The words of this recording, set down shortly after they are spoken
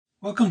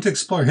Welcome to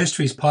Explore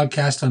History's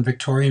podcast on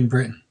Victorian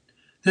Britain.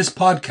 This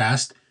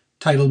podcast,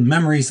 titled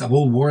Memories of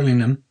Old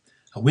Worlingham,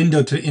 A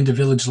Window into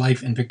Village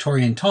Life in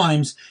Victorian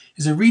Times,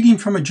 is a reading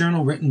from a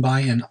journal written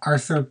by an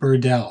Arthur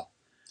Burdell.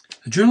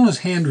 The journal is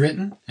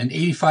handwritten and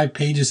 85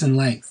 pages in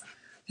length.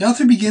 The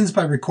author begins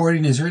by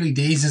recording his early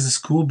days as a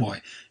schoolboy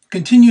and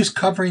continues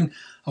covering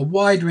a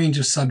wide range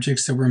of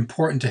subjects that were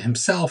important to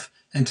himself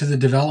and to the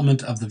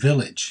development of the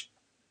village.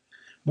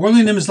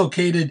 Worlingham is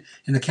located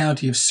in the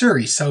county of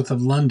Surrey, south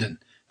of London,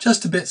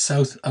 just a bit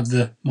south of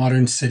the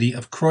modern city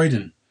of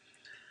Croydon.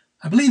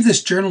 I believe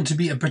this journal to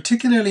be a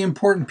particularly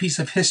important piece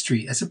of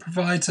history as it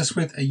provides us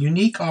with a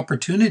unique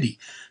opportunity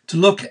to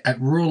look at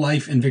rural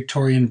life in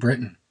Victorian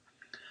Britain.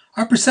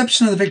 Our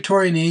perception of the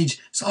Victorian age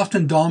is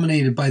often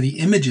dominated by the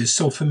images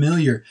so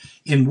familiar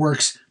in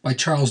works by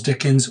Charles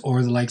Dickens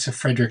or the likes of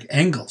Frederick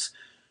Engels.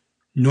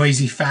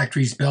 Noisy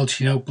factories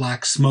belching out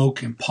black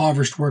smoke,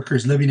 impoverished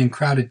workers living in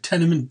crowded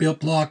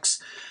tenement-built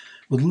blocks,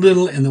 with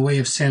little in the way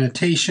of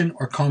sanitation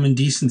or common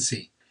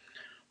decency.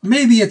 Or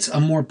maybe it's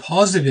a more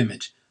positive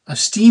image of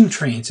steam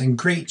trains and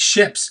great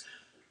ships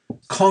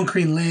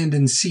conquering land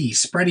and sea,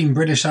 spreading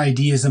British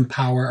ideas and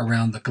power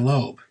around the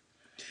globe.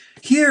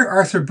 Here,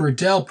 Arthur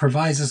Burdell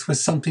provides us with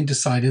something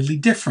decidedly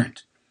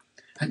different.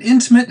 An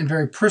intimate and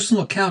very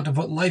personal account of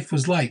what life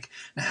was like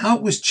and how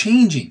it was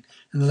changing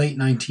in the late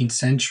 19th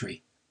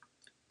century.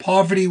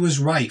 Poverty was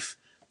rife,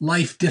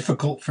 life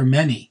difficult for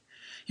many,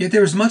 yet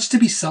there was much to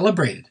be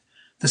celebrated.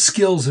 The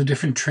skills of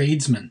different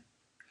tradesmen,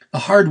 the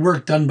hard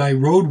work done by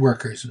road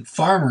workers and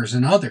farmers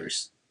and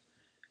others,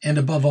 and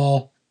above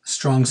all, a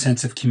strong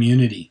sense of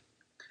community.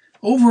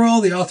 Overall,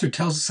 the author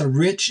tells us a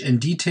rich and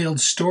detailed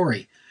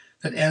story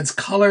that adds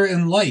color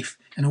and life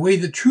in a way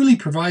that truly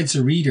provides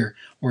the reader,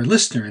 or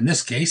listener in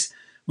this case,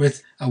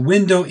 with a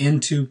window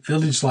into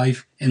village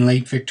life in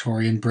late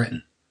Victorian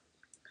Britain.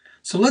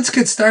 So let's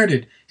get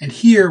started and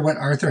hear what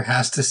Arthur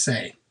has to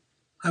say.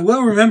 I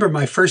well remember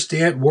my first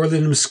day at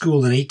Worlingham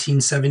School in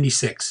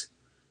 1876.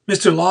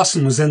 Mr.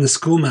 Lawson was then the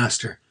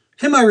schoolmaster.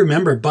 Him I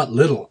remember but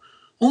little,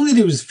 only that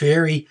he was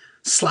very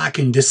slack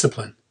in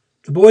discipline.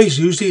 The boys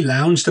usually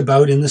lounged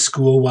about in the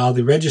school while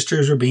the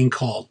registers were being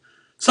called.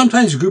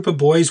 Sometimes a group of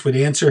boys would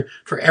answer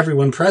for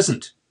everyone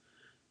present.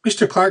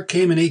 Mr. Clark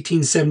came in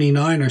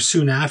 1879 or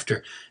soon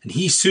after, and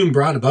he soon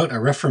brought about a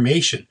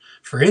reformation.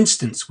 For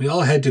instance, we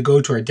all had to go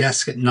to our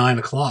desk at 9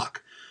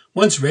 o'clock.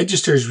 Once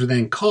registers were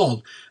then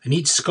called, and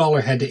each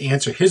scholar had to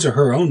answer his or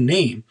her own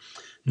name,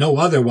 no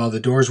other while the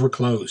doors were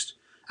closed.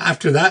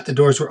 After that, the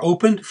doors were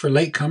opened for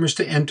latecomers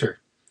to enter.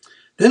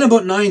 Then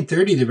about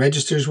 9:30, the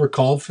registers were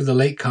called for the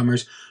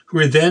latecomers, who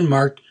were then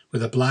marked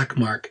with a black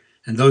mark,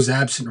 and those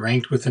absent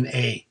ranked with an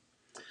A.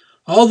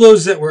 All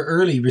those that were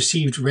early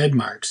received red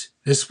marks.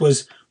 This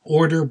was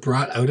order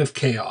brought out of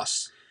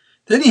chaos.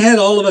 Then he had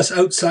all of us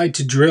outside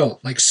to drill,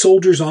 like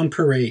soldiers on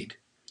parade.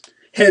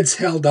 Heads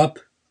held up,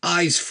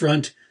 eyes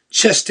front,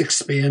 chest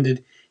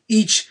expanded,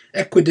 each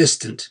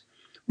equidistant.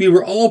 We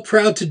were all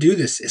proud to do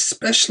this,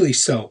 especially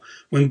so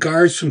when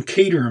guards from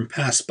Caterham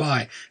passed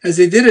by, as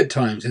they did at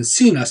times, and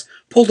seeing us,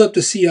 pulled up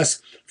to see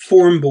us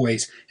form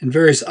boys and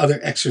various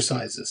other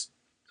exercises.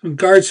 When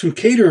guards from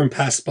Caterham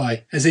passed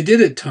by, as they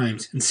did at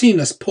times, and seeing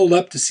us, pulled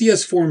up to see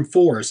us form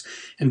fours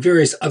and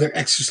various other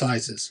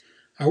exercises.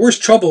 Our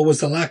worst trouble was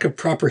the lack of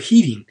proper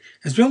heating,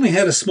 as we only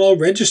had a small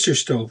register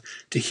stove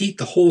to heat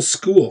the whole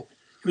school.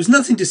 It was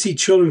nothing to see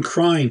children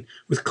crying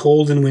with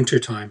cold in winter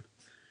time.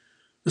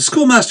 The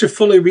schoolmaster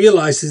fully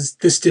realizes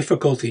this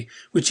difficulty,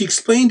 which he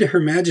explained to Her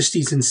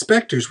Majesty's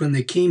inspectors when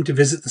they came to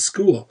visit the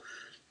school.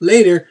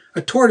 Later,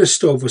 a tortoise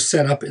stove was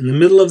set up in the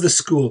middle of the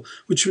school,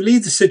 which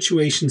relieved the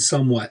situation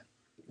somewhat.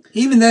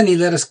 Even then he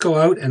let us go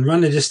out and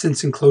run a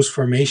distance in close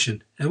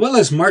formation, as well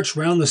as march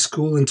round the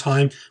school in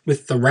time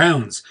with the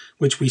rounds,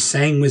 which we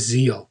sang with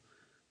zeal.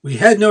 We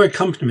had no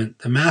accompaniment.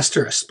 The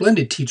master, a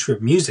splendid teacher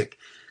of music,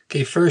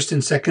 gave first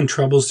and second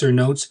trebles their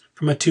notes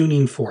from a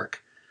tuning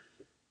fork,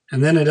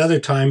 and then at other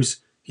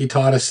times he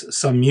taught us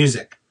some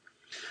music.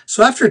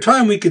 So after a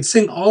time we could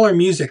sing all our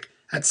music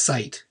at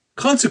sight.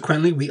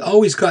 Consequently, we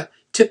always got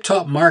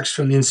tip-top marks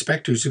from the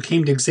inspectors who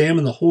came to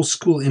examine the whole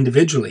school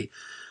individually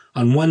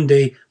on one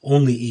day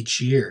only each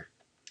year.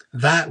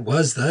 That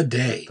was the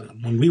day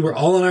when we were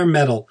all on our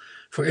mettle,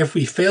 for if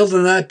we failed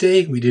on that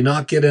day, we did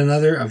not get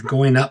another of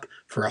going up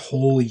for a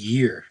whole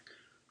year.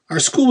 Our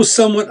school was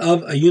somewhat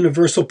of a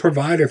universal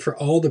provider for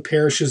all the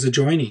parishes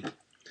adjoining.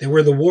 There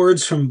were the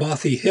wards from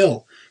Bothy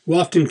Hill, who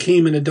often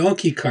came in a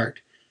donkey cart,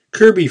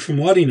 Kirby from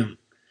Waddingham,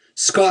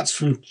 Scots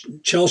from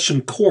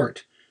Chelsham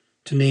Court,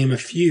 to name a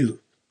few.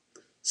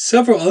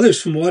 Several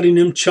others from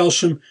Waddingham,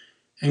 Chelsham,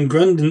 and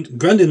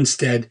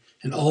Grundonstead,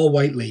 and all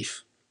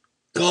Whiteleaf.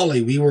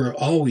 Golly, we were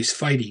always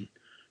fighting.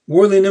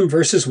 Worlingham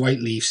versus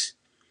Whiteleafs.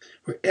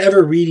 We're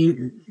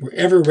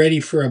ever ready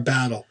for a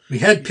battle. We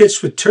had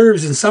pitched with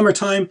turves in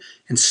summertime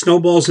and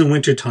snowballs in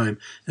wintertime,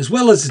 as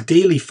well as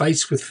daily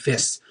fights with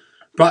fists,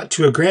 brought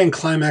to a grand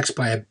climax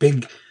by a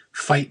big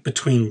fight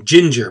between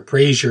Ginger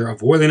Brazier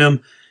of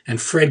Worlingham and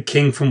Fred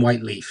King from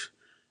Whiteleaf.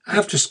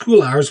 After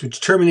school hours,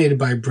 which terminated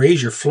by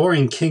Brazier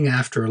flooring King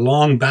after a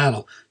long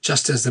battle,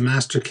 just as the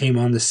master came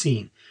on the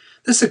scene.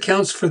 This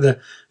accounts for the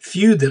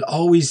feud that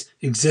always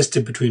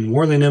existed between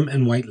Warlingham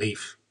and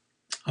Whiteleaf.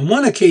 On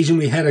one occasion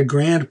we had a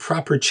grand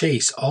proper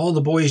chase, all the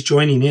boys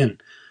joining in.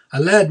 A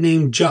lad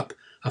named Jupp,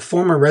 a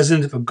former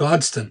resident of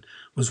Godstone,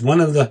 was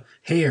one of the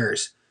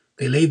hares.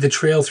 They laid the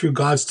trail through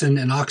Godstone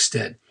and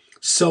Oxted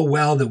so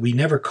well that we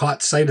never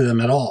caught sight of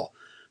them at all.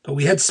 But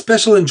we had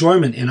special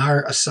enjoyment in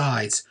our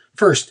asides.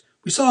 First,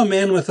 we saw a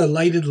man with a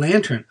lighted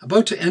lantern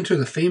about to enter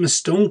the famous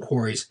stone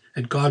quarries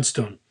at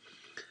Godstone.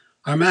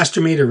 Our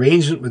master made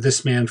arrangement with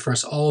this man for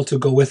us all to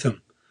go with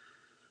him.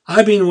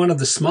 I, being one of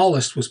the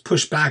smallest, was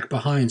pushed back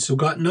behind, so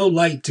got no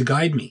light to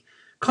guide me.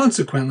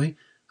 Consequently,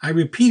 I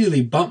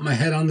repeatedly bumped my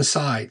head on the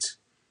sides.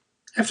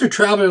 After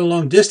traveling a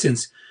long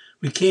distance,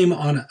 we came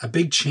on a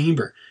big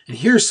chamber, and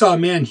here saw a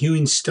man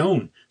hewing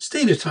stone.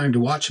 Stayed a time to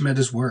watch him at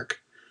his work.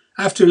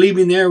 After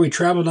leaving there, we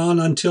traveled on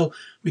until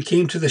we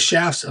came to the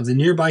shafts of the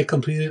nearby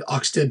completed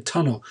Oxted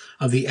Tunnel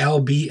of the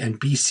LB and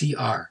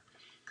BCR.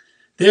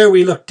 There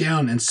we looked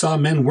down and saw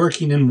men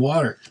working in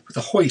water with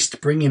a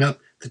hoist bringing up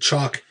the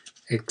chalk,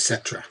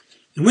 etc.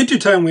 In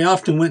wintertime we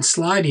often went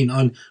sliding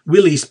on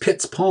Willie's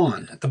Pitts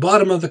Pond at the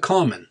bottom of the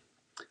common.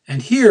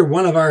 And here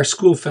one of our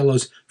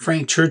schoolfellows,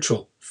 Frank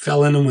Churchill,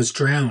 fell in and was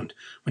drowned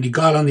when he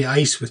got on the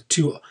ice with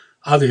two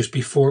others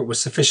before it was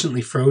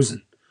sufficiently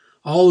frozen.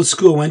 All the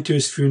school went to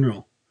his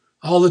funeral.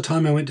 All the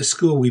time I went to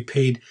school we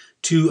paid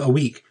 $2 a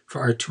week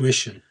for our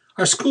tuition.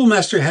 Our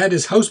schoolmaster had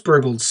his house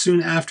burgled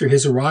soon after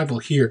his arrival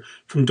here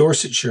from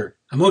Dorsetshire,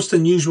 a most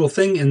unusual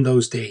thing in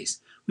those days.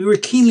 We were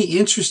keenly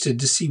interested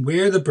to see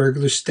where the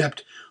burglar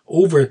stepped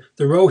over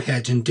the row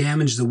hedge and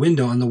damaged the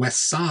window on the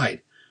west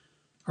side.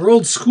 Our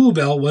old school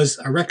bell was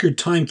a record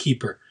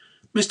timekeeper.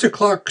 Mr.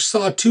 Clark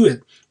saw to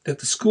it that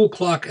the school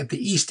clock at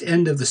the east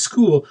end of the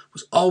school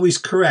was always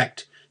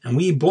correct, and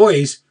we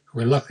boys, who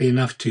were lucky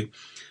enough to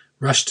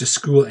rush to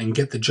school and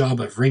get the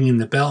job of ringing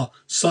the bell,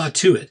 saw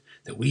to it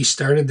that we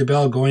started the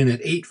bell going at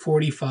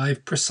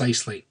 8:45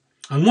 precisely.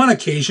 On one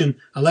occasion,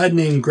 a lad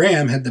named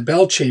Graham had the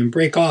bell chain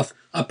break off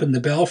up in the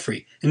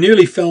belfry and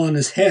nearly fell on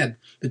his head,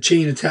 the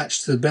chain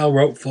attached to the bell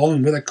rope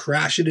falling with a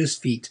crash at his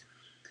feet.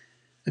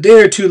 A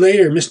day or two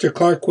later, Mr.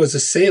 Clark was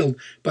assailed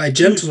by a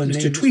gentleman,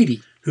 Mr.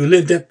 Tweedy, who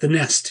lived at the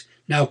Nest,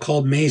 now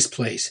called May's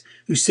Place,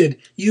 who said,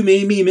 "You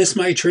made me miss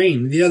my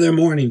train the other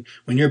morning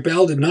when your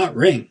bell did not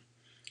ring,"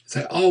 as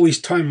I always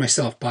timed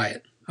myself by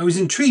it. I was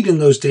intrigued in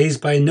those days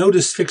by a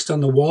notice fixed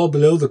on the wall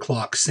below the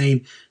clock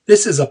saying,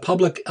 "This is a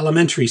public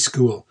elementary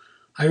school."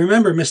 I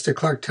remember Mr.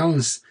 Clark telling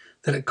us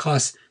that it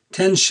cost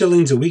 10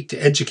 shillings a week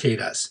to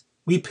educate us.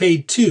 We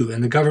paid 2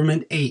 and the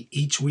government 8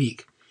 each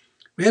week.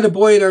 We had a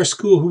boy at our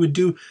school who would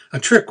do a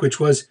trick, which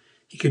was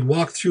he could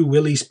walk through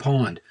Willie's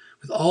Pond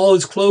with all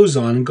his clothes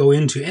on and go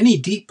into any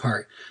deep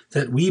part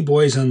that we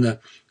boys on the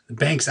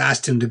banks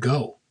asked him to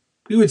go.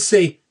 We would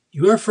say,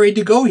 "You are afraid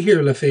to go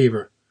here,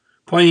 Lefevre,"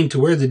 pointing to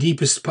where the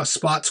deepest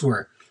spots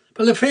were.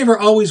 But Lefevre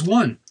always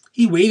won.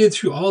 He waded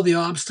through all the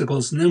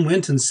obstacles and then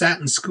went and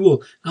sat in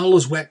school in all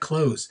his wet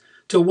clothes,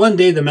 till one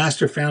day the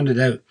master found it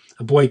out,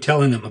 a boy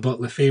telling him about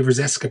Lefevre's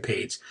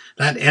escapades.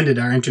 That ended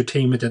our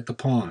entertainment at the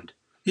pond.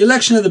 The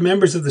election of the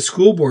members of the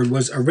school board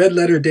was a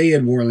red-letter day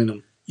in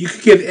Warlingham. You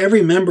could give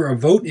every member a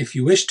vote if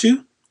you wished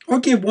to, or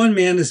give one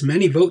man as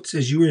many votes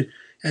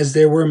as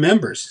there were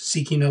members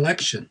seeking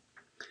election.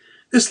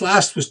 This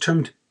last was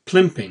termed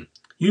plimping.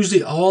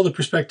 Usually all the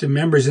prospective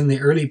members in the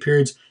early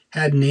periods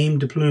had named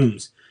de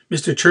plumes.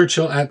 Mr.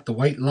 Churchill at the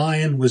White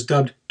Lion was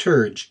dubbed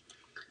Turge.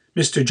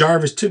 Mr.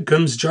 Jarvis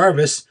Tidcomb's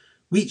Jarvis,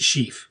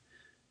 Wheatsheaf.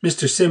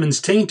 Mr. Simmons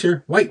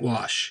Tainter,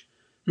 Whitewash.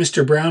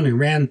 Mr. Brown, who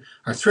ran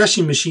our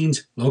threshing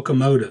machines,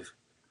 Locomotive.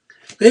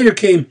 Later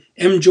came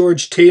M.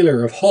 George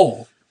Taylor of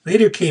Hull.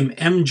 Later came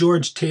M.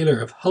 George Taylor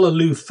of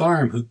Hullaloo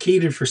Farm, who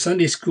catered for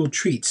Sunday school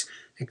treats,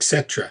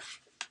 etc.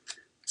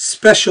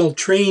 Special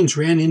trains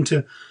ran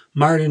into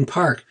Marden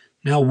Park,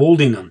 now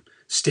Woldingham,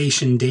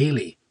 station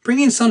daily,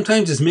 bringing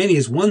sometimes as many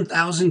as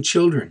 1,000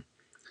 children.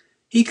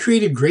 He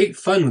created great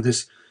fun with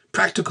his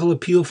practical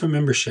appeal for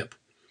membership.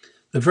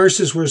 The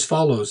verses were as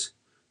follows: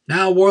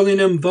 "Now,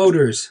 Warlingham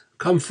voters,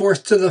 come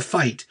forth to the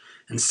fight,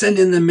 and send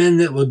in the men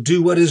that will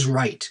do what is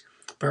right.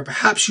 But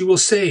perhaps you will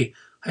say,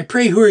 I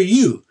pray, who are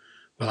you?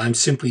 Well, I'm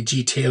simply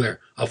G. Taylor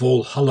of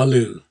Old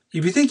Hullaloo.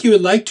 If you think you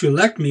would like to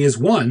elect me as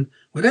one,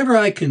 whatever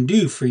I can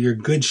do for your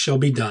good shall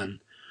be done.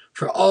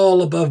 For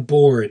all above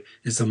board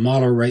is the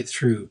motto right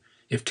through,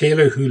 if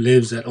Taylor who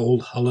lives at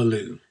Old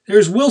Hullaloo.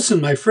 There's Wilson,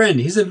 my friend,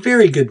 he's a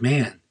very good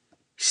man.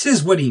 He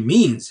says what he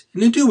means,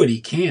 and he'll do what he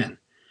can.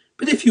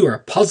 But if you are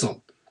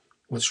puzzled,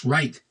 what's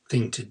right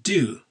thing to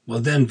do,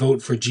 well then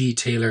vote for G.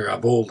 Taylor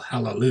of Old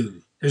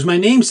Hullaloo. There's my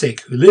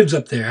namesake, who lives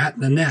up there at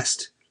the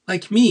Nest.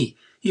 Like me,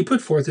 he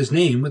put forth his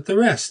name with the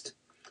rest.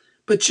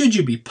 But should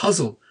you be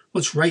puzzled,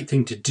 what's right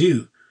thing to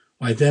do,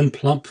 why then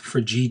plump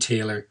for G.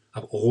 Taylor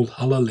of Old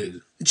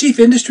Hullaloo. The chief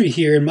industry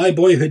here in my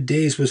boyhood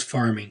days was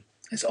farming,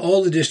 as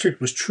all the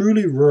district was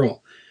truly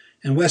rural,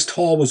 and West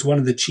Hall was one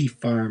of the chief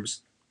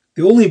farms.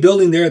 The only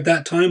building there at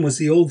that time was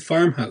the old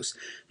farmhouse,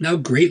 now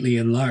greatly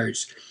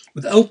enlarged,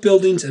 with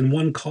outbuildings and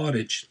one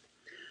cottage.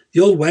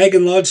 The old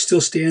wagon lodge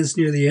still stands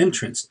near the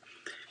entrance.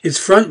 Its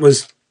front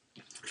was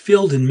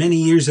filled in many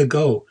years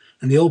ago,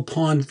 and the old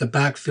pond at the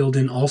back filled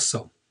in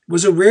also. It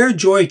was a rare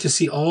joy to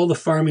see all the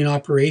farming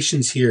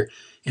operations here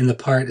in the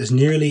part, as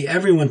nearly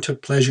everyone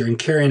took pleasure in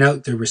carrying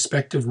out their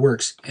respective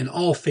works in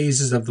all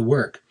phases of the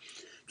work.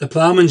 The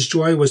ploughman's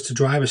joy was to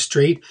drive a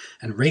straight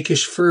and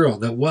rakish furrow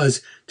that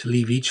was to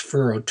leave each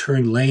furrow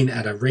turned laying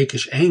at a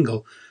rakish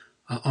angle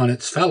on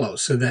its fellow,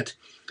 so that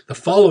the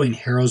following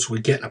harrows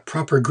would get a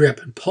proper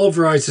grip and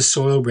pulverize the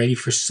soil ready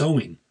for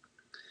sowing.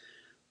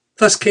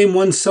 Thus came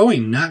one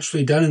sowing,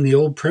 naturally done in the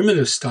old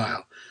primitive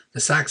style.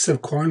 The sacks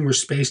of corn were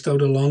spaced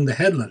out along the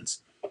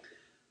headlands.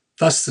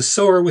 Thus the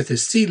sower, with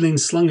his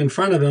seedlings slung in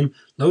front of him,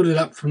 loaded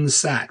up from the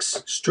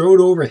sacks, strode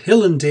over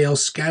hill and dale,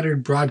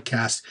 scattered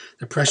broadcast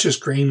the precious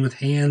grain with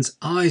hands,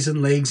 eyes,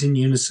 and legs in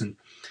unison,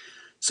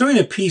 sowing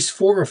a piece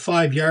 4 or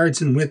 5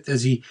 yards in width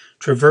as he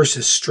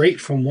traverses straight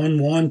from one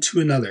wand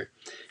to another,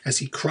 as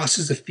he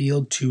crosses the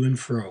field to and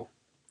fro.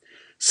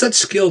 Such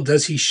skill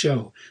does he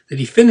show, that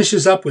he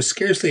finishes up with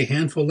scarcely a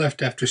handful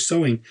left after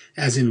sowing,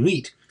 as in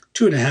wheat,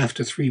 2.5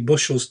 to 3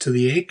 bushels to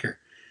the acre.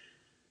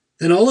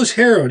 Then all is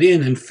harrowed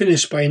in and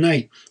finished by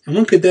night, and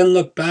one could then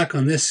look back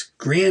on this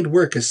grand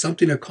work as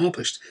something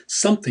accomplished,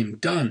 something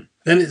done.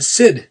 Then it's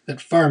said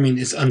that farming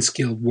is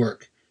unskilled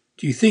work.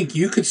 Do you think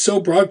you could sow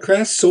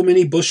broadcast so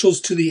many bushels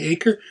to the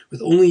acre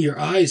with only your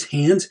eyes,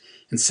 hands,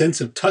 and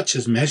sense of touch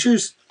as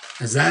measures,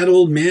 as that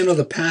old man of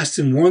the past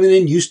in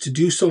Worthington used to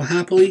do so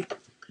happily?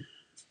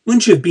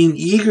 Wouldn't you have been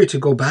eager to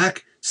go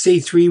back,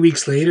 say 3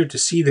 weeks later, to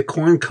see the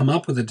corn come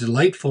up with a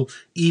delightful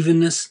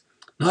evenness,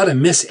 not a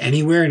miss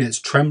anywhere in its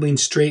trembling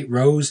straight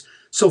rows,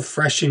 so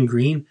fresh and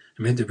green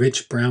amid the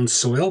rich brown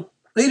soil?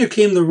 Later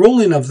came the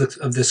rolling of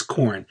this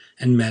corn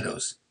and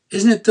meadows.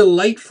 Isn't it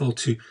delightful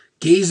to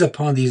gaze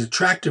upon these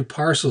attractive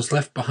parcels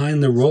left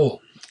behind the roll,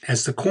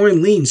 as the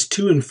corn leans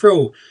to and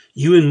fro,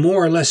 you in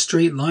more or less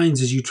straight lines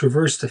as you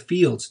traverse the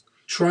fields,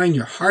 trying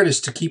your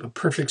hardest to keep a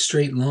perfect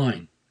straight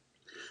line?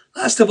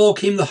 Last of all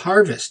came the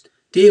harvest.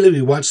 Daily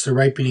we watched the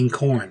ripening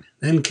corn.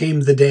 Then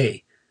came the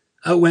day.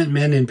 Out went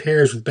men in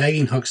pairs with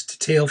bagging hooks to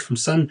tail from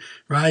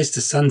sunrise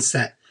to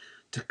sunset,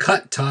 to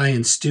cut, tie,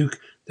 and stook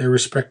their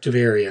respective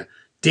area,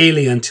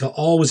 daily until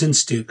all was in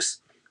stooks.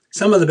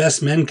 Some of the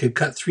best men could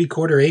cut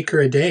 3/4 acre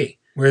a day,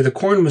 where the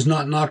corn was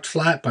not knocked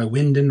flat by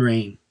wind and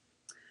rain.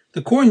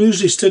 The corn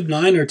usually stood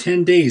 9 or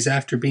 10 days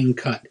after being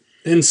cut.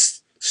 Then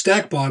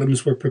stack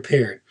bottoms were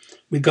prepared.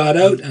 We got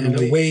out, and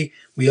away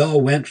we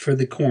all went for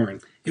the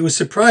corn. It was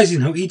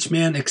surprising how each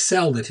man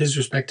excelled at his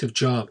respective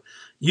job.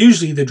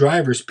 Usually the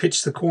drivers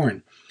pitched the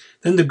corn.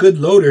 Then the good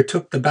loader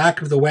took the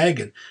back of the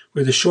wagon,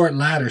 where the short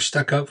ladder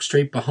stuck out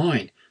straight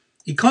behind.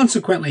 He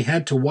consequently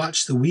had to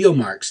watch the wheel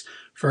marks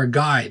for a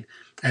guide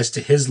as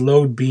to his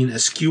load being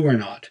askew or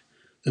not.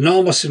 The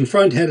novice in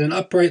front had an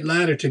upright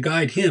ladder to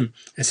guide him,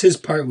 as his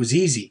part was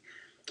easy.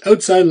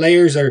 Outside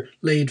layers are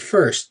laid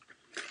first.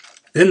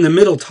 Then the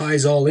middle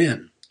ties all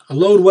in. A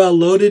load well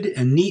loaded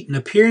and neat in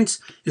appearance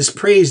is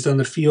praised on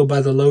the field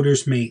by the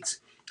loader's mates.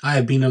 I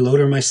have been a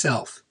loader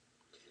myself.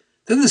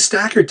 Then the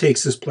stacker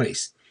takes his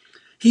place.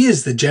 He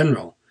is the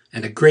general,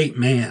 and a great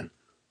man.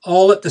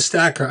 All at the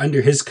stack are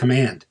under his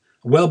command.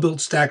 A well-built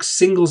stack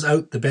singles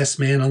out the best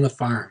man on the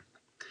farm.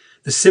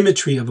 The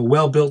symmetry of a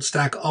well-built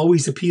stack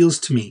always appeals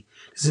to me.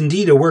 It is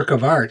indeed a work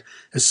of art,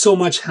 as so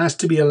much has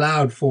to be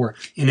allowed for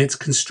in its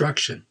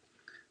construction.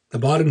 The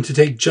bottom to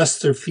take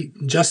just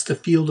the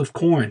field of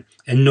corn,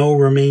 and no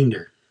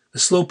remainder. The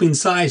sloping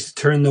sides to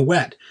turn the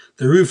wet.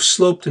 The roof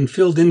sloped and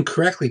filled in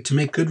correctly to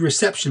make good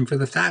reception for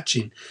the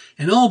thatching,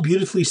 and all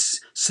beautifully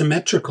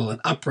symmetrical and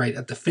upright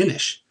at the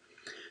finish.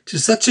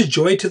 'Tis such a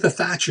joy to the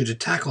thatcher to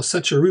tackle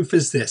such a roof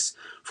as this,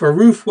 for a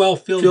roof well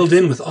filled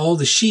in with all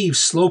the sheaves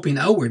sloping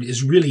outward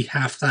is really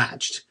half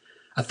thatched.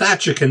 A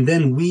thatcher can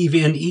then weave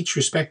in each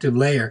respective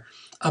layer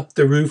up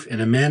the roof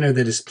in a manner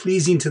that is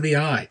pleasing to the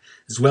eye,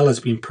 as well as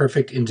being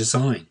perfect in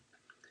design.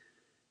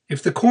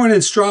 If the corn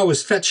and straw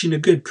was fetching a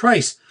good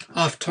price,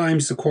 oft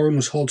times the corn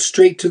was hauled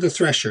straight to the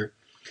thresher.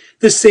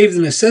 This saved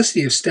the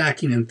necessity of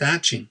stacking and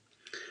thatching.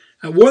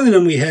 At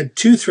Worthington we had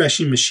 2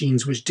 threshing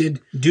machines which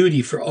did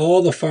duty for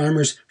all the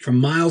farmers for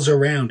miles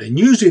around, and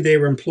usually they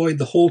were employed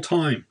the whole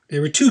time.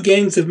 There were 2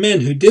 gangs of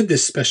men who did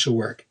this special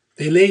work.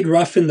 They laid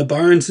rough in the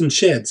barns and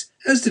sheds,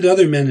 as did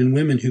other men and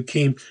women who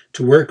came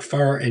to work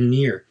far and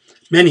near,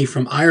 many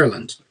from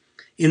Ireland,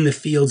 in the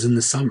fields in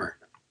the summer.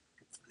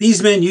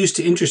 These men used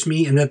to interest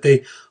me in that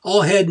they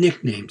all had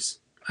nicknames.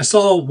 I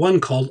saw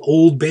one called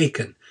Old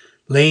Bacon,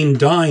 laying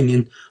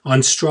dying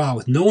on straw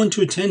with no one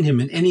to attend him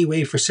in any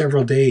way for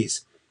several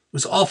days. It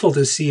was awful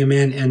to see a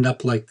man end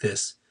up like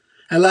this.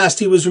 At last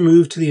he was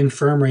removed to the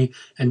infirmary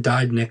and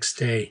died next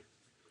day.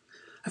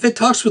 I've had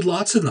talks with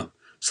lots of them.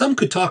 Some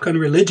could talk on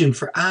religion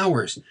for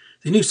hours.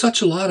 They knew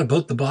such a lot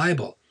about the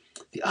Bible.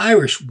 The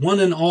Irish, one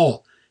and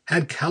all,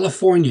 had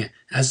California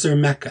as their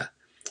Mecca.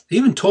 They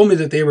even told me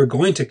that they were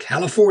going to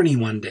California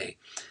one day.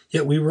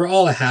 Yet we were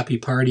all a happy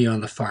party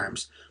on the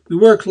farms. We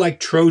worked like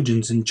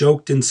Trojans and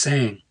joked and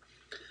sang.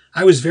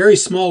 I was very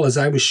small as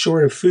I was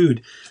short of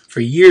food for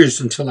years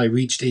until I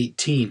reached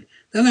 18.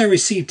 Then I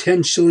received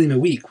 10 shilling a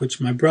week,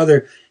 which my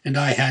brother and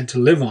I had to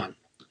live on.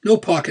 No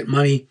pocket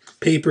money,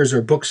 papers,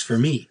 or books for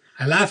me.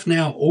 I laugh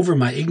now over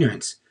my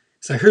ignorance,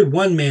 as I heard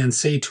one man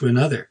say to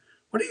another,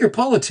 "What are your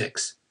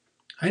politics?"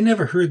 I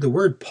never heard the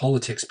word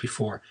politics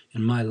before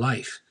in my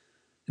life.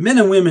 The men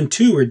and women,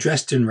 too, were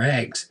dressed in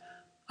rags.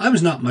 I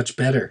was not much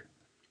better.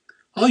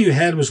 All you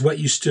had was what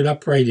you stood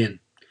upright in.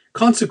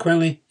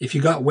 Consequently, if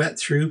you got wet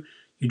through,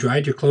 you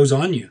dried your clothes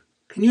on you.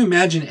 Can you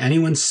imagine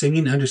anyone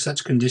singing under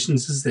such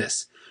conditions as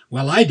this?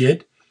 Well, I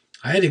did.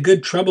 I had a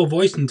good treble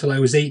voice until I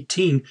was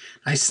 18.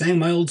 I sang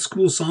my old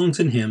school songs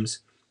and hymns,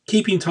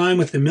 keeping time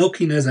with the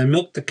milking as I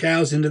milked the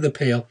cows into the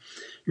pail.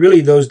 Really,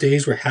 those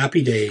days were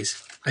happy days.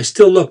 I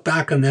still look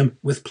back on them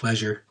with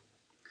pleasure.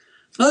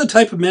 Another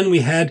type of men we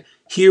had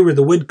here were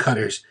the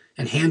woodcutters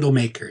and handle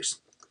makers.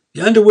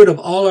 The underwood of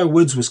all our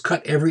woods was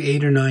cut every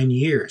 8 or 9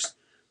 years,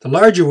 the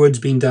larger woods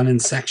being done in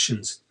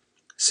sections.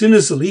 As soon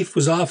as the leaf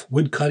was off,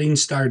 wood cutting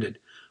started.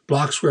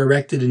 Blocks were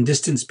erected and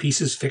distance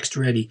pieces fixed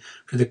ready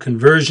for the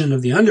conversion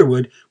of the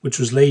underwood, which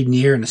was laid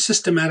near in a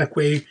systematic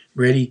way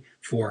ready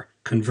for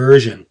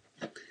conversion.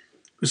 It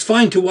was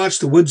fine to watch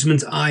the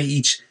woodsman's eye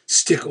each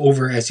stick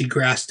over as he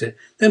grasped it,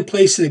 then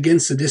place it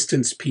against the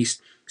distance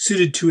piece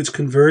suited to its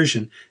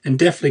conversion, and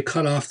deftly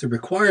cut off the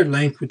required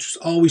length, which was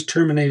always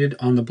terminated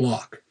on the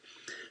block.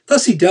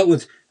 Thus he dealt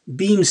with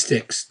beam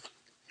sticks,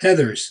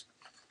 heathers,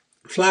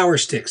 flower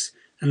sticks,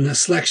 and the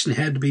selection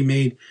had to be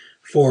made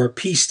for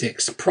pea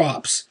sticks,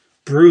 props,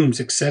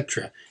 brooms,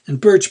 etc., and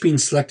birch being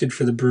selected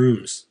for the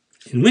brooms.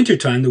 In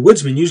wintertime, the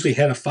woodsman usually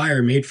had a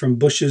fire made from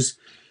bushes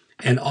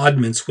and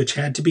oddments which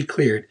had to be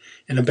cleared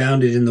and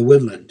abounded in the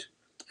woodland.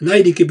 At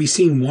night he could be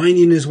seen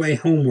winding his way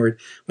homeward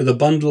with a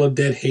bundle of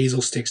dead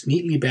hazel sticks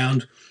neatly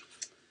bound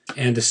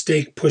and a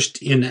stake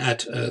pushed in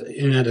at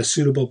a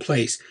suitable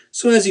place,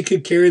 so as he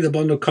could carry the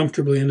bundle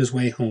comfortably on his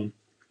way home.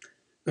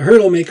 The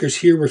hurdle makers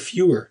here were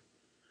fewer.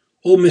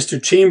 Old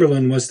Mr.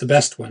 Chamberlain was the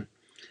best one.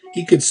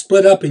 He could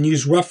split up and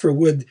use rougher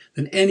wood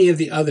than any of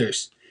the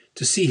others.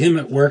 To see him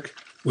at work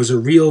was a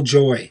real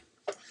joy.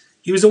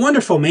 He was a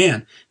wonderful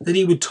man, that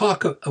he would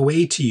talk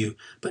away to you,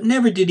 but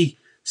never did he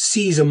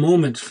seize a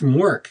moment from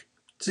work.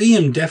 To see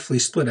him deftly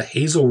split a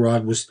hazel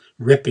rod was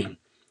ripping.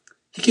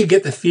 He could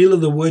get the feel of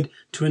the wood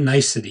to a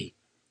nicety.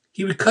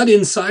 He would cut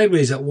in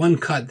sideways at one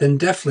cut, then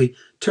deftly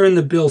turn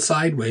the bill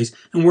sideways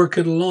and work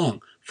it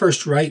along,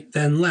 first right,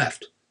 then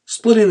left,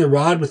 splitting the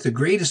rod with the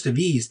greatest of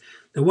ease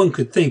that one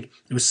could think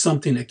it was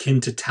something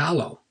akin to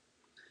tallow.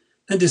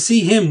 Then to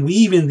see him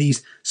weave in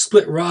these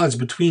split rods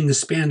between the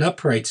spanned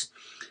uprights,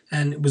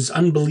 and it was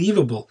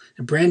unbelievable.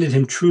 It branded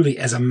him truly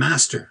as a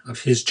master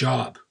of his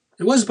job.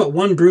 There was but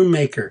one broom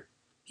maker.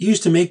 He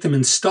used to make them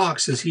in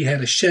stocks, as he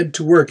had a shed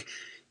to work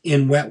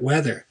in wet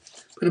weather.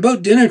 But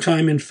about dinner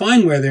time in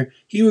fine weather,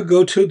 he would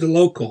go to the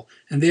local,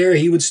 and there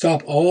he would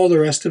stop all the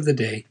rest of the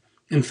day.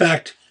 In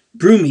fact,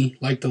 Broomy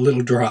liked the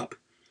little drop.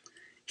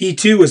 He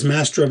too was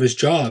master of his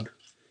job.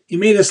 He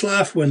made us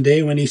laugh one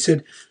day when he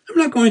said, "I'm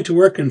not going to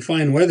work in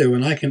fine weather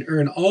when I can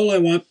earn all I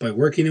want by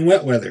working in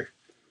wet weather."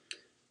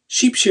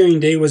 Sheep shearing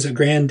day was a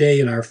grand day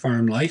in our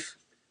farm life.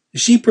 The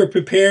sheep were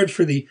prepared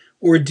for the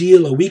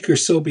ordeal a week or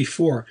so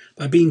before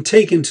by being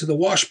taken to the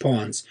wash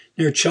ponds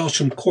near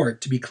Chelsham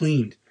Court to be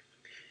cleaned.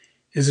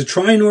 It is a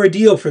trying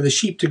ordeal for the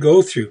sheep to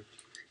go through,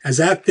 as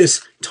at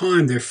this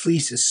time their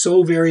fleece is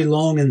so very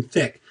long and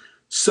thick,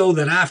 so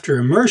that after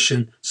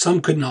immersion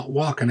some could not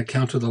walk on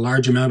account of the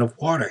large amount of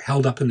water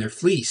held up in their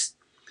fleece.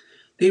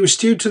 They were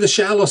steered to the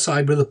shallow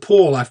side with a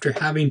pole after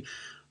having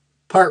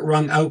part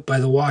wrung out by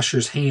the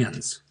washer's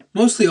hands.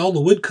 Mostly all the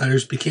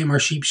woodcutters became our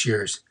sheep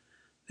shearers.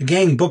 The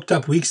gang booked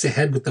up weeks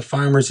ahead with the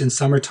farmers in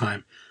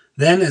summertime.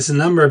 Then, as the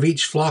number of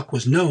each flock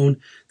was known,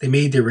 they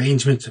made the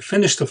arrangement to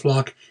finish the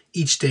flock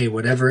each day,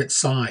 whatever its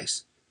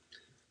size.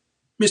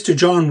 Mr.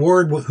 John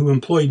Ward, who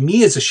employed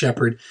me as a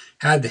shepherd,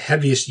 had the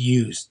heaviest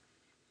ewes.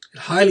 It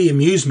highly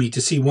amused me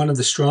to see one of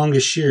the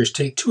strongest shearers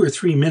take 2 or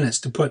 3 minutes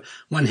to put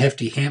one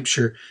hefty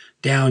Hampshire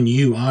down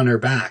ewe on her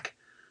back.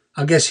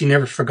 I guess he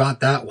never forgot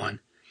that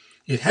one.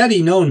 Yet had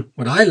he known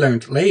what I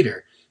learnt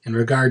later in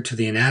regard to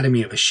the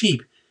anatomy of a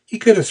sheep, he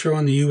could have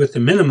thrown the ewe with the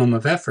minimum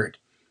of effort.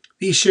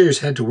 These shearers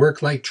had to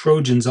work like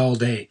Trojans all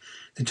day.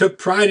 They took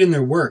pride in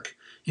their work,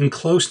 in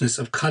closeness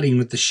of cutting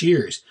with the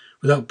shears,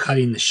 without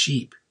cutting the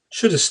sheep.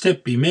 Should a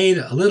snip be made,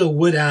 a little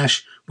wood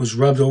ash was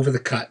rubbed over the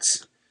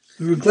cuts.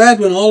 We were glad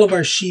when all of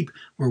our sheep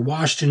were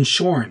washed and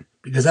shorn,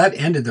 because that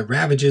ended the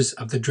ravages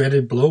of the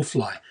dreaded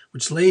blowfly,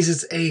 which lays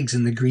its eggs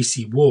in the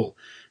greasy wool.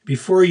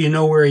 Before you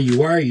know where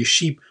you are, your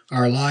sheep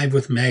are alive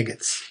with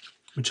maggots,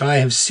 which I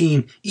have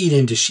seen eat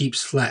into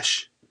sheep's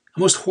flesh. A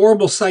most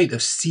horrible sight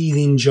of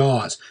seething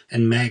jaws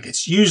and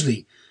maggots.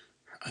 Usually,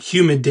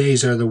 humid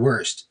days are the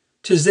worst.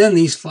 'Tis then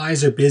these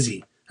flies are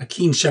busy. A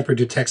keen shepherd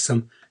detects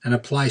them and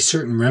applies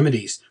certain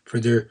remedies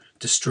for their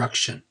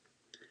destruction.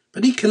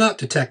 But he cannot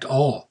detect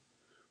all.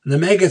 When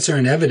the maggots are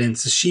in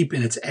evidence, the sheep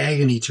in its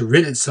agony to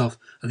rid itself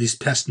of these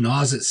pests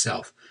gnaws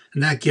itself,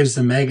 and that gives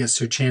the maggots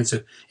their chance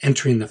of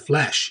entering the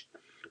flesh.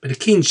 But a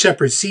keen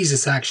shepherd sees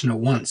this action at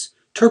once.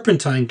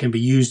 Turpentine can be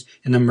used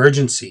in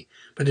emergency,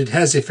 but it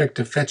has the effect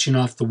of fetching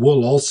off the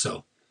wool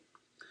also.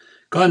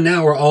 Gone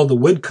now are all the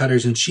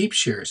woodcutters and sheep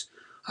shearers.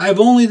 I have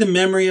only the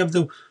memory of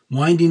the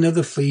winding of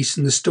the fleece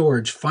and the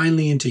storage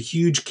finally into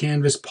huge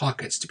canvas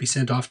pockets to be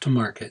sent off to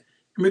market.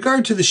 In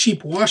regard to the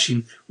sheep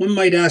washing, one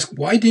might ask,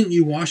 why didn't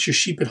you wash your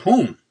sheep at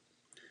home?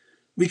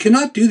 We could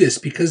not do this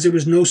because there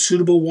was no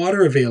suitable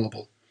water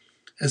available.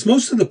 As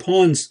most of the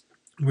ponds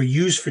were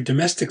used for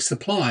domestic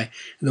supply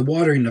and the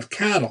watering of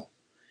cattle.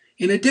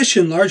 In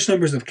addition, large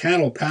numbers of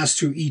cattle passed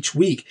through each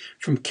week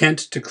from Kent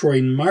to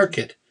Croydon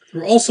Market.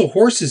 There were also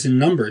horses in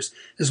numbers,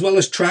 as well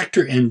as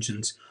tractor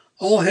engines.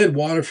 All had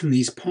water from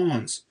these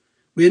ponds.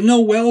 We had no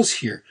wells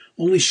here,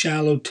 only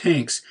shallow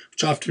tanks,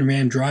 which often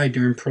ran dry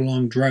during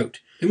prolonged drought.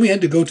 Then we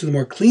had to go to the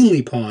more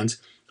cleanly ponds,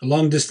 a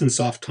long distance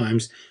oft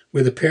times,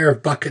 with a pair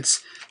of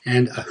buckets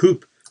and a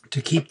hoop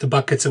to keep the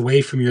buckets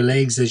away from your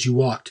legs as you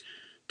walked,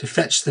 to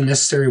fetch the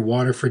necessary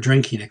water for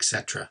drinking,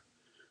 etc.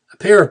 A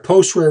pair of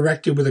posts were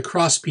erected with a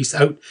crosspiece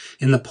out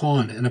in the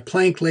pond, and a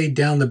plank laid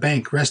down the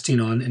bank resting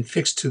on and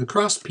fixed to the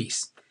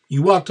crosspiece.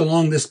 You walked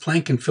along this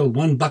plank and filled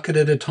one bucket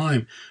at a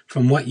time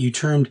from what you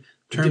termed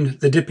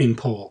the dipping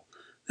pole.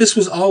 This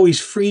was always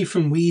free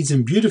from weeds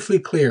and beautifully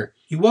clear.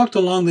 You walked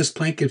along this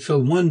plank and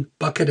filled one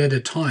bucket at a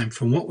time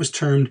from what was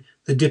termed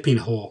the dipping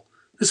hole.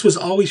 This was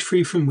always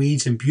free from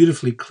weeds and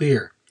beautifully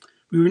clear.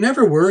 We were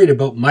never worried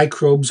about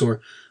microbes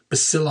or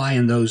bacilli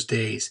in those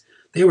days.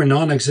 They were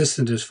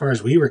non-existent as far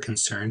as we were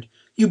concerned.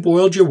 You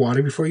boiled your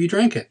water before you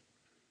drank it.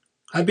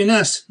 I've been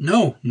asked.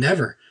 No,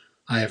 never,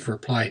 I have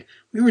replied.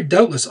 We were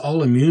doubtless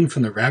all immune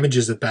from the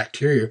ravages of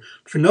bacteria,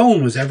 for no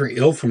one was ever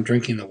ill from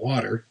drinking the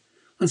water.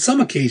 On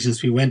some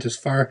occasions we went as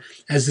far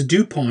as the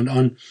dew pond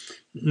on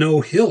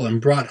No Hill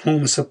and brought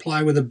home a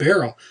supply with a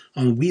barrel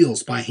on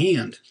wheels by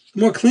hand.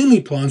 The more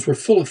cleanly ponds were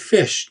full of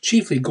fish,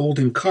 chiefly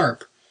golden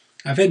carp.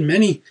 I've had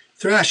many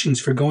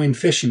thrashings for going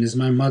fishing, as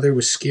my mother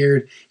was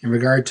scared in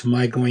regard to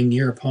my going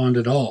near a pond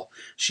at all.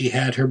 She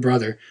had her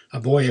brother, a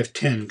boy of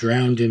 10,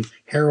 drowned in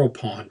Harrow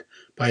Pond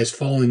by his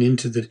falling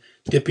into the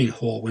dipping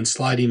hole when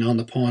sliding on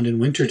the pond in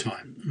winter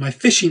time. My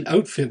fishing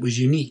outfit was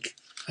unique.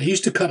 I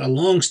used to cut a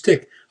long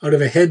stick out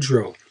of a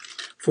hedgerow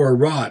for a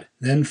rod,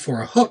 then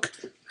for a hook,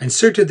 I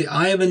inserted the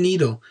eye of a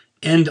needle,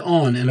 end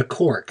on, and a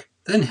cork,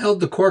 then held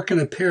the cork in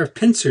a pair of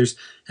pincers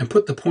and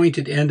put the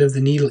pointed end of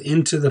the needle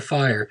into the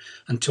fire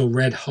until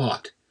red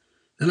hot.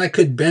 Then I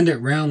could bend it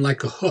round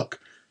like a hook,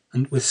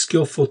 and with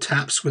skillful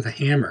taps with a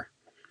hammer.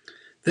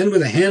 Then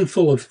with a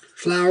handful of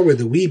flour with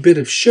a wee bit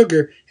of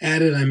sugar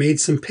added, I made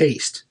some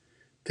paste.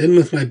 Then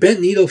with my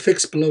bent needle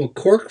fixed below a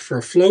cork for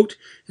a float,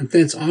 and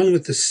thence on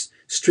with the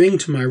string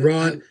to my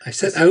rod, I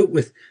set out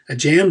with a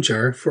jam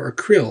jar for a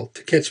krill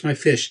to catch my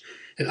fish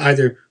at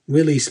either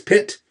Willie's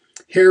Pit,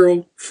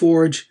 Harrow,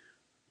 Forge,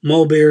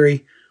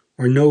 Mulberry,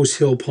 or Nose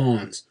Hill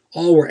ponds.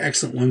 All were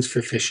excellent ones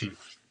for fishing.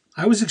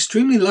 I was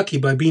extremely lucky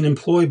by being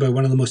employed by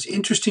one of the most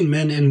interesting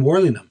men in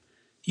Worlingham.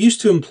 He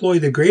used to employ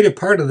the greater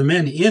part of the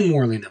men in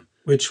Worlingham,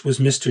 which was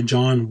Mr.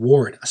 John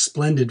Ward, a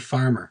splendid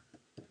farmer.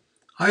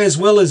 I, as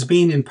well as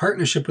being in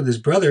partnership with his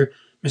brother,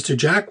 Mr.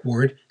 Jack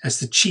Ward, as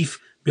the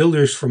chief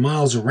builders for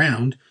miles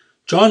around,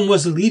 John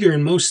was a leader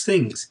in most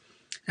things,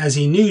 as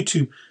he knew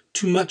too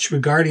much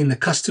regarding the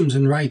customs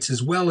and rites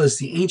as well as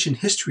the ancient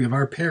history of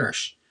our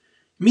parish.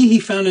 Me he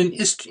found an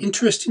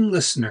interesting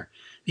listener.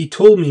 He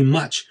told me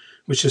much,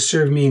 which has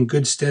served me in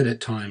good stead at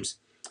times.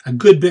 A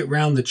good bit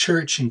round the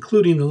church,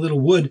 including the little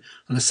wood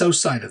on the south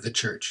side of the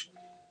church.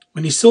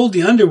 When he sold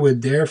the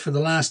underwood there for the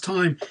last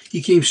time,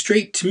 he came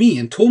straight to me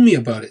and told me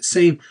about it,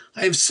 saying,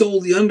 I have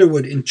sold the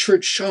underwood in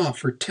Church Shaw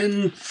for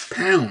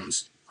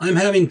 £10. I am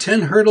having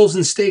 10 hurdles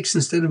and stakes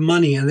instead of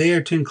money, and they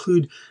are to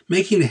include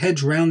making a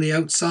hedge round the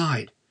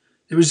outside.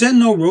 There was then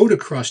no road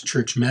across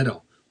Church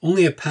Meadow,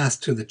 only a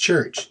path to the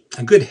church.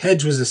 A good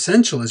hedge was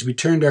essential as we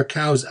turned our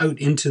cows out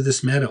into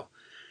this meadow.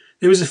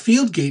 There was a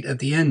field gate at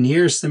the end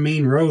nearest the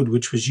main road,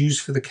 which was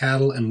used for the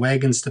cattle and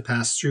wagons to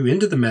pass through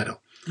into the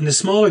meadow, and a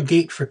smaller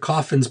gate for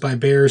coffins by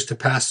bearers to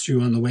pass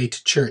through on the way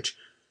to church.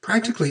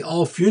 Practically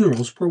all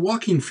funerals were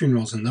walking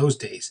funerals in those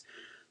days.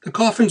 The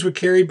coffins were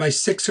carried by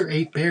 6 or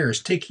 8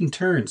 bearers, taking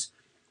turns.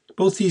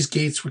 Both these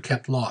gates were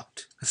kept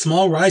locked. A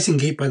small rising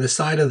gate by the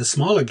side of the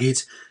smaller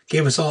gates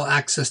gave us all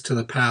access to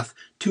the path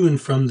to and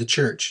from the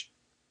church.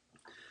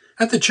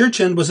 At the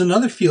church end was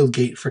another field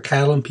gate for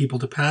cattle and people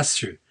to pass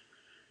through.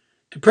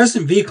 To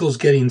present vehicles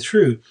getting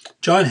through,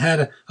 John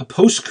had a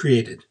post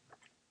created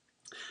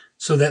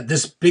so that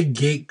this big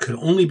gate could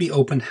only be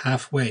opened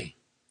halfway.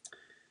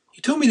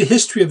 He told me the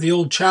history of the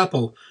old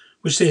chapel,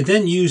 which they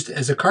then used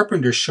as a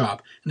carpenter's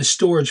shop and a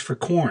storage for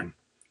corn.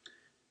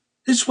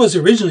 This was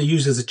originally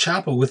used as a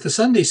chapel with the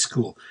Sunday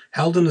school,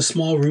 held in a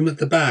small room at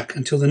the back,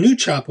 until the new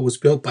chapel was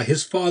built by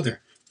his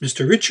father,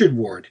 Mr. Richard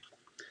Ward.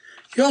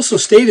 He also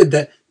stated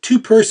that 2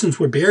 persons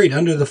were buried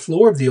under the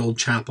floor of the old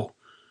chapel.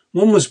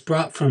 One was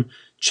brought from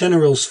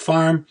Chenerill's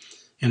farm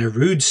in a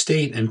rude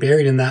state and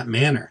buried in that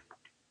manner.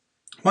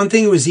 One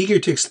thing he was eager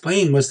to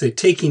explain was the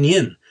taking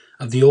in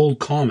of the Old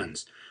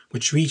Commons,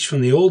 which reached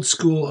from the old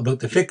school about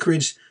the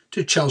vicarage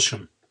to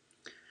Chelsham.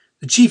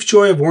 The chief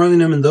joy of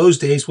Worlingham in those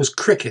days was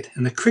cricket,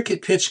 and the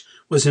cricket pitch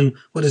was in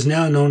what is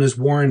now known as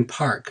Warren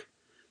Park.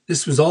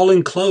 This was all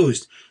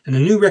enclosed, and a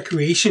new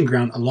recreation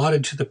ground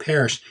allotted to the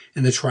parish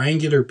in the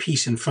triangular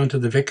piece in front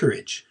of the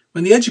vicarage.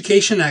 When the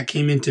Education Act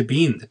came into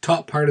being, the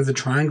top part of the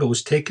triangle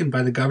was taken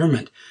by the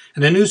government,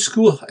 and a new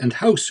school and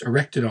house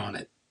erected on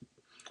it,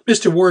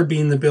 Mr. Ward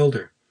being the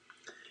builder.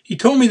 He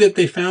told me that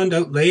they found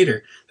out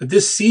later that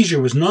this seizure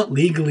was not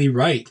legally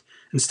right,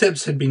 and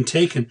steps had been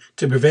taken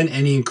to prevent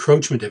any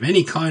encroachment of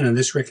any kind on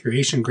this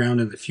recreation ground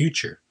in the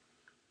future.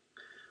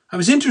 I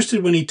was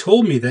interested when he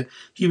told me that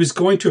he was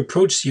going to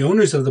approach the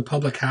owners of the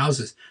public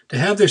houses to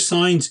have their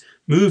signs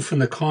moved from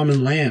the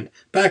common land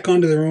back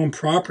onto their own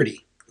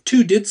property.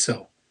 2 did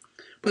so,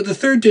 but the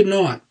 3rd did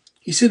not.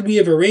 He said, "We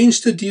have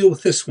arranged to deal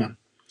with this one.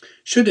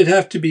 Should it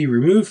have to be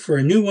removed for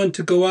a new one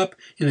to go up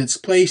in its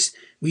place,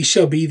 we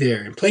shall be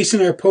there, and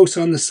placing our posts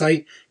on the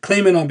site,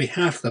 claim it on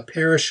behalf of the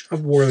parish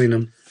of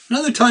Worlingham."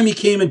 Another time he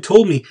came and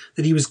told me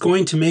that he was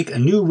going to make a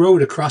new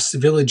road across the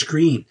village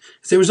green,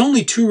 as there was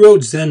only 2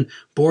 roads then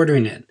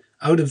bordering it,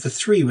 out of the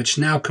 3 which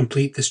now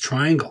complete this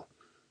triangle.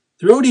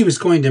 The road he was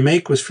going to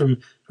make was from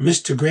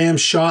Mr.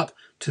 Graham's shop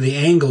to the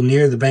angle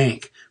near the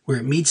bank, where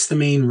it meets the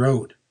main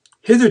road.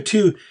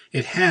 Hitherto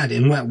it had,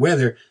 in wet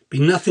weather,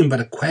 been nothing but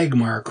a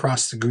quagmire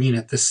across the green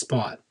at this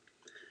spot.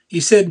 He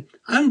said,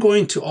 "I'm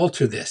going to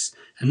alter this,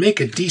 and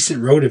make a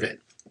decent road of it.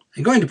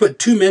 I'm going to put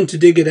 2 men to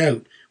dig it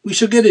out. We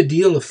shall get a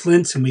deal of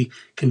flints, and we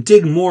can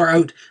dig more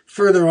out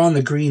further on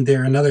the green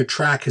there. Another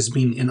track has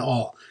been in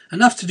all,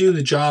 enough to do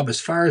the job as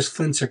far as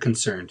flints are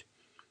concerned.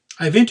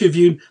 I've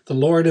interviewed the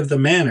lord of the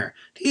manor.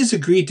 He has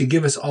agreed to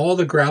give us all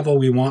the gravel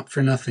we want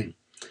for nothing.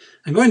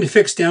 I'm going to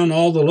fix down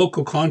all the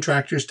local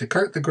contractors to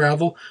cart the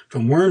gravel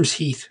from Worms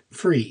Heath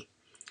free.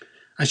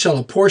 I shall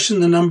apportion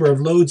the number of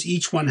loads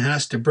each one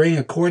has to bring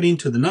according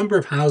to the number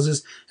of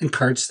houses and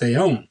carts they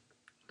own.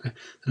 The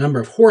number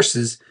of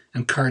horses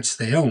and carts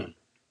they own."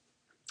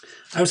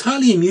 I was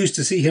highly amused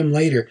to see him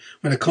later,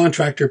 when a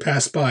contractor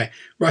passed by,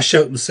 rush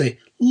out and say,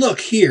 "Look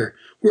here,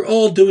 we're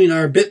all doing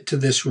our bit to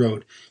this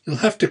road. You'll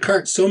have to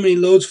cart so many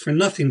loads for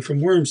nothing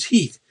from Worms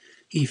Heath,"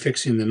 he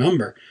fixing the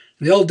number.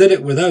 And they all did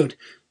it without,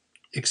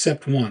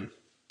 except one.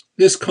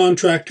 This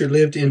contractor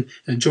lived in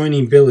an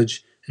adjoining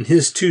village, and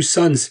his 2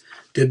 sons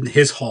did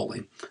his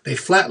hauling. They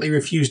flatly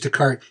refused to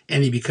cart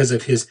any because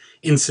of his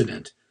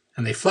incident,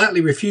 and they flatly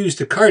refused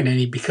to cart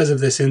any because of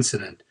this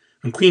incident,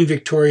 when Queen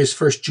Victoria's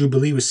first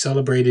Jubilee was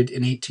celebrated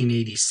in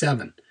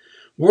 1887.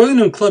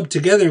 Worlingham clubbed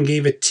together and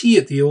gave a tea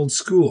at the old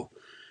school.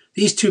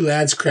 These 2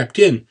 lads crept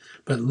in,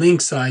 but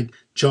Linkside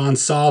John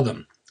saw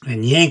them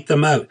and yanked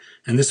them out,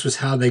 and this was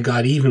how they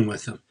got even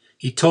with them.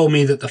 He told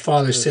me that the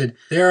father said,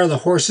 "There are the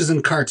horses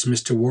and carts,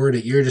 Mr. Ward,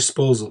 at your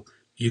disposal.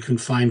 You can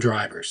find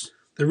drivers."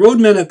 The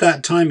roadmen at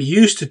that time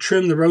used to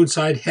trim the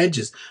roadside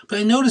hedges, but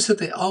I noticed that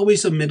they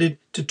always omitted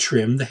to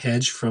trim the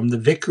hedge from the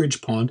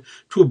vicarage pond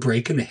to a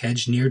break in the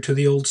hedge near to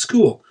the old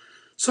school.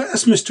 So I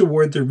asked Mr.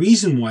 Ward the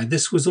reason why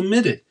this was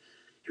omitted.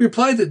 He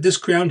replied that this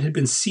ground had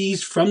been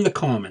seized from the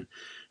common,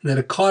 and that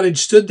a cottage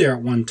stood there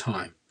at one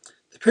time.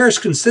 The parish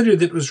considered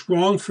that it was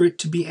wrong for it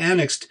to be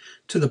annexed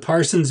to the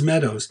parson's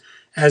meadows,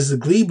 as the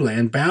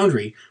glebe-land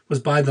boundary was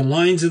by the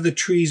lines of the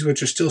trees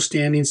which are still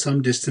standing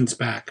some distance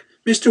back.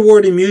 Mr.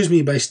 Ward amused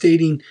me by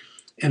stating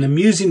an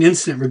amusing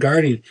incident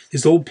regarding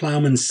his old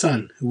ploughman's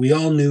son, who we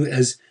all knew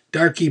as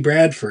Darky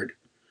Bradford.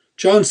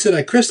 John said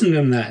I christened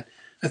him that.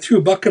 I threw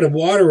a bucket of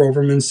water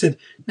over him and said,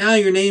 "Now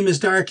your name is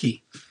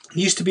Darky."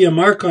 He used to be a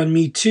mark on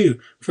me too,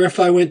 for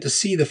if I went to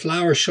see the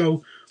flower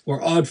show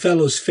or Odd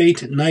Fellow's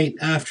Fete at night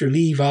after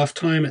leave-off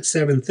time at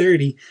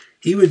 7:30,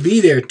 he would be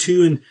there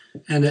too,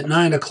 and at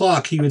 9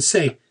 o'clock he would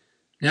say,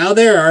 "Now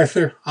there,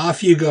 Arthur,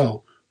 off you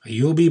go, or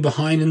you'll be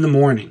behind in the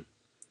morning."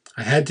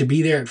 I had to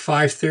be there at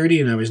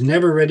 5:30, and I was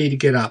never ready to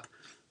get up.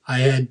 I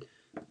had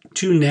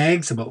 2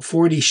 nags, about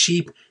 40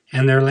 sheep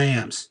and their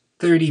lambs,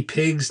 30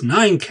 pigs,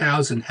 9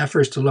 cows, and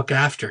heifers to look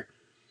after.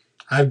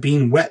 I've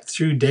been wet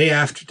through day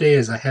after day,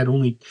 as I had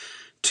only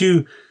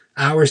 2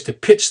 hours to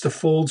pitch the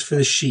folds for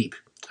the sheep.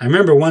 I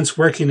remember once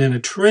working in a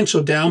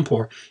torrential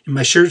downpour in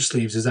my shirt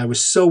sleeves, as I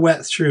was so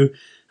wet through,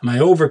 and my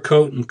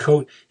overcoat and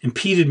coat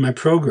impeded my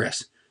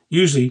progress.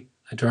 Usually,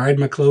 I dried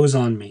my clothes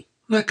on me.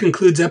 That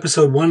concludes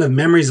episode 1 of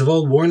Memories of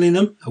Old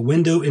Worlingham, a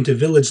window into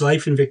village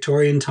life in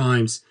Victorian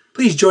times.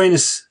 Please join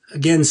us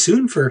again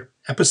soon for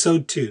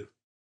episode 2.